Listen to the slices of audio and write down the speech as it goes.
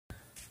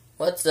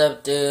What's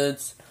up,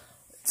 dudes?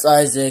 It's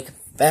Isaac,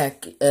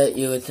 back at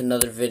you with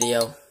another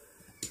video.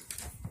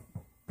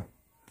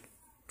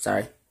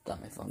 Sorry,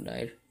 thought my phone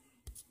died.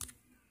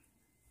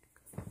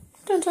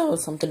 Turns out it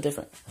was something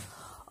different.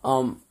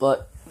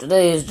 But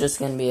today is just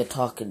gonna be a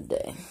talking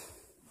day.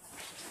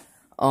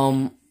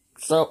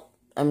 So,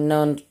 I'm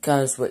known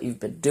guys what you've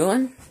been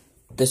doing.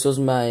 This was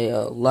my,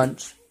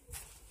 lunch.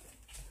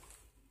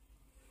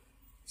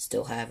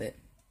 Still have it.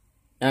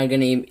 Now you're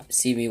gonna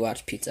see me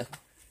watch pizza.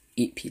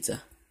 Eat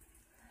pizza.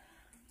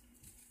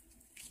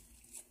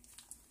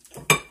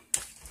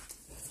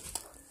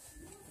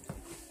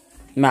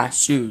 My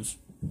shoes.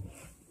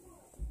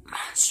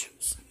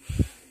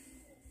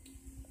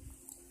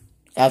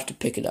 I have to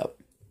pick it up.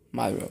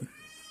 My room.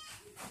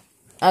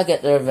 I'll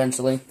get there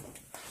eventually.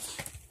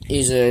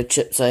 These are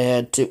chips I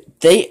had too.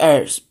 They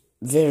are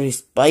very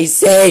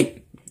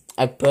spicy.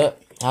 I put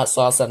hot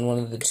sauce on one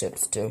of the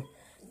chips too.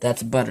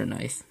 That's a butter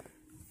knife.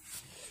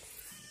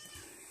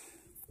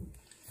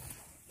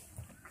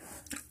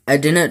 I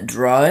didn't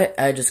draw it,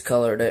 I just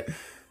colored it.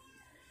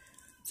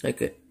 It's like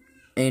an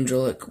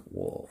angelic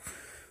wolf.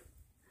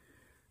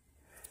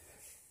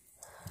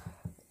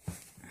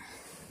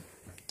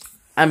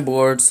 I'm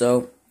bored,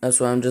 so that's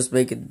why I'm just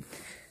making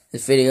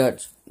this video.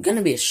 It's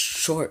gonna be a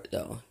short,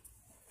 though.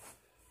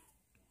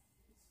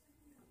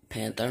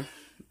 Panther.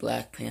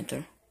 Black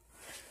Panther.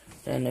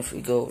 Then if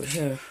we go over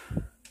here,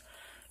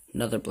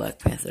 another Black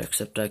Panther,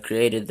 except I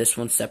created this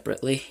one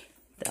separately.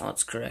 That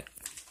one's correct.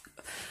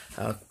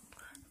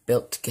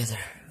 Built together.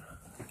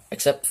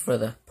 Except for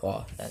the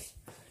paw.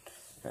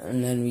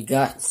 And then we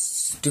got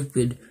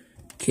stupid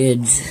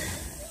kids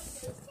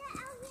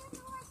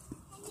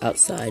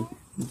outside.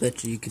 I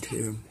bet you could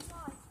hear them.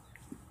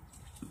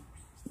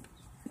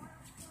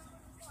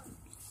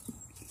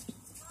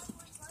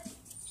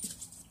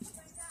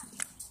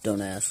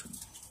 Don't ask.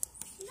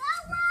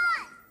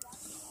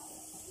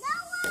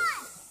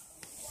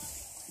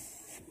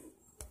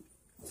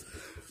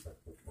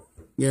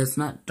 Yeah, it's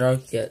not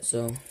dark yet,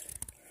 so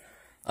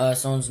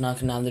someone's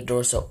knocking on the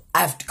door, so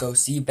I have to go.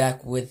 See you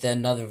back with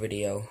another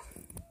video.